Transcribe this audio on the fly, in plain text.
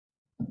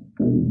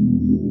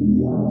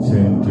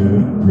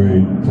Center,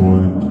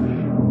 breakpoint,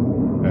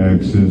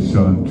 axis,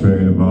 sun,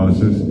 trailer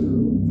masses,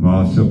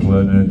 master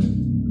planet,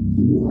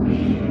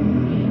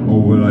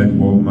 overlight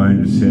 1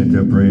 minus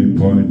center,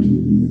 breakpoint,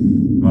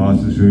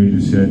 masses,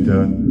 radius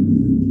center,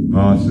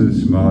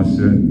 masses,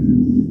 master,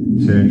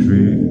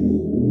 century,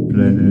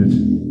 planet,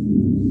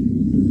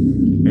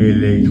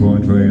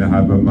 electron, trailer,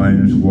 hyper,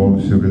 minus, warp,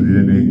 circle,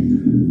 dynamic,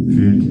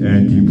 field,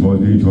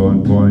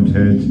 anti-positron, point,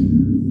 head,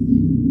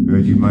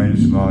 30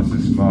 minus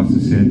masses, master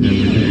center,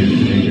 with the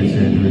anchor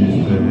center,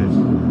 radius, planet,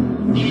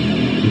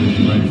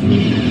 30 minus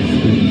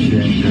spin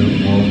center,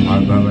 warp,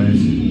 hyper,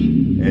 minus,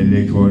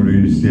 electron,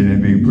 radius,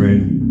 dynamic,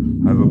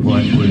 brain, hyper,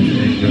 point, police,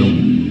 anchor,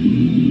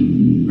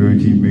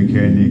 30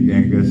 mechanic,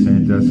 anchor,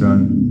 center,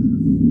 sun,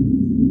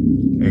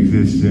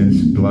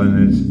 existence,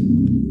 planet,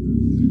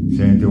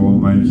 center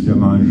 1 minus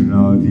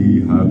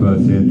dimensionality, hyper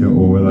center,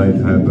 overlight,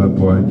 hyper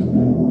point,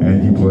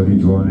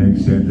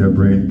 anti-positronic, center,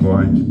 brain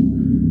point,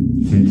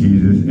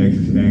 synthesis,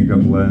 axis,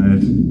 anchor,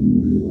 planet,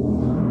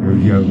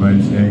 gravity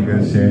minus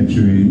anchor,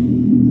 century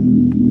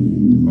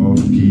of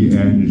T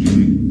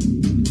energy,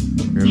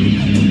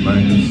 gravity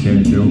minus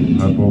center,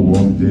 hyper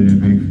warm,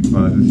 dynamic,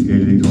 masses,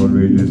 electron,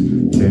 radius,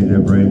 center,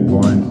 brain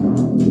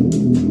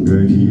point,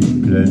 gravity,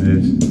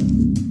 planet,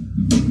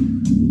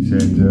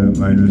 center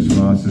minus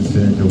master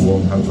center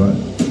warm hyper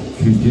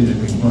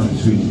dynamic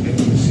mass with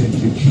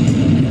eccentric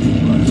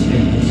mass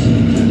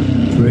center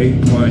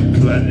breakpoint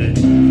planet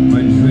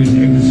minus with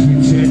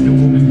eccentric center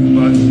warm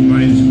mass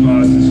minus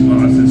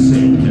master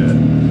center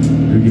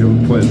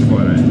point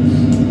points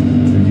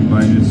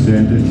minus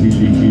center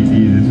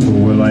this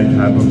overlight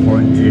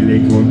hyperpoint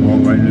electron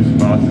warm minus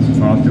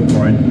master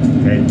point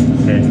head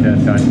center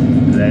sun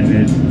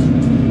planet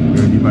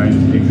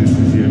minus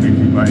existence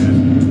minus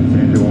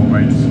center warm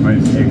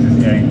minus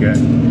axis anchor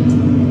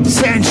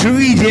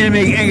century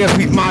dynamic anchor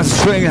field mass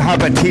string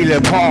hyper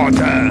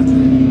teleporter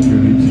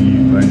gravity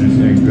minus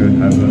anchor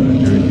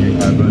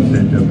hyper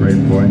center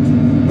breakpoint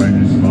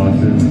minus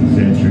master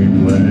century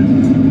planet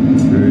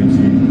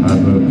gravity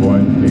hyper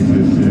point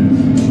existence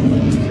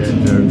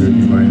center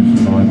gravity minus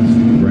master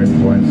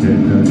breakpoint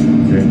center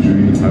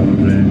century hyper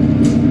planet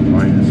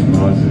minus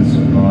master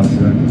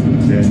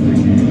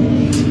center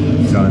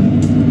sun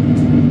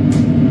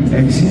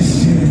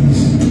existence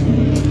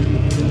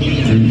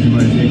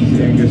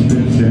anchor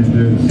spin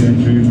center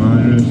century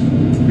minus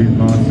field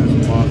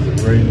masses master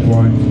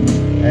breakpoint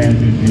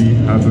energy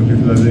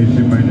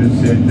hypercapitalization minus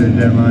center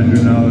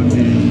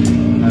dimensionality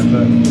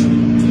hyper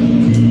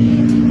T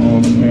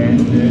of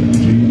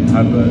energy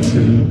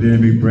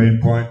hyperthermodynamic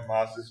breakpoint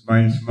masses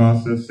minus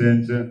master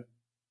center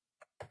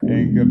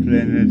anchor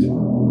planet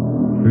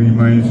gravity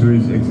minus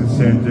raise axis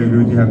center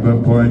gravity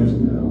hyperpoint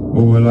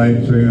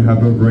overlight trigger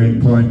hyper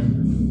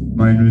breakpoint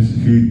minus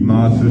field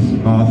masses,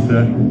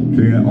 master,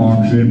 trigger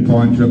auction,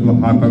 point, triple,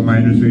 hyper,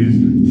 minus raise,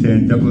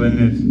 center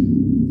planet.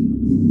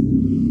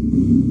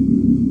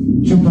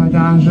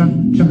 Chupadaja,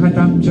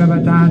 Chuhatam,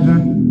 Javadaja,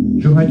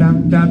 Chuhatam,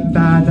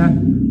 Dabdada,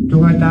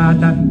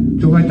 Tuhadada,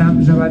 Chuhatam,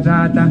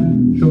 Javadada,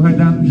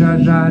 Chuhatam,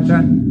 Jajaja,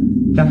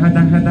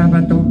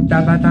 Tahadahadabatum,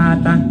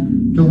 Dabadata,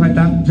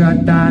 Tuhadam,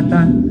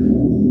 Jadada,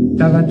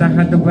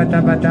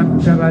 Dabadahadubadabadam,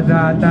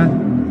 Javadada,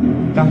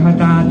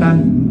 Tahadada,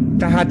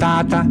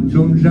 Tahadata,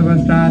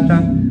 Jumjavastata,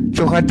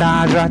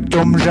 Chuhataja,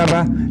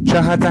 Jumjava,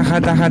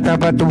 Chahatahata,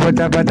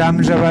 Batubadabadam,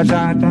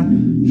 Javajata,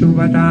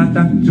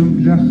 Subadata,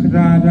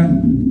 Jumjahada,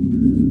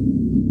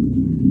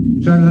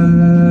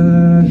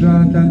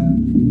 Jalajata,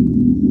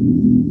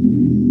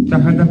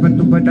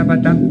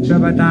 Tahatabatubadabadam,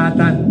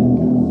 Javadata,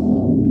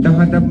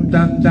 Tahatam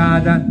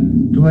Dada,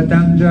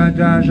 Tuhatam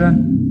Jajaja,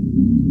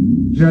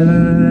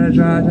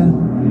 Jalajata.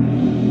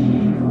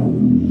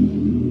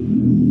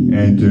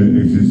 Enter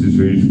existence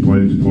range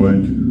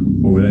point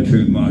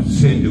overlapping mass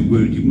center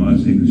gravity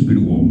mass equals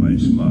spin warm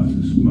minus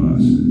masses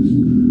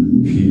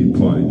field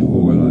point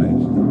overlight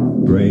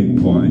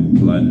break point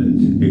planet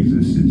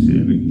existence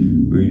dynamic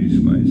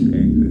radius minus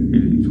anchor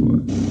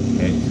electron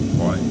head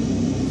point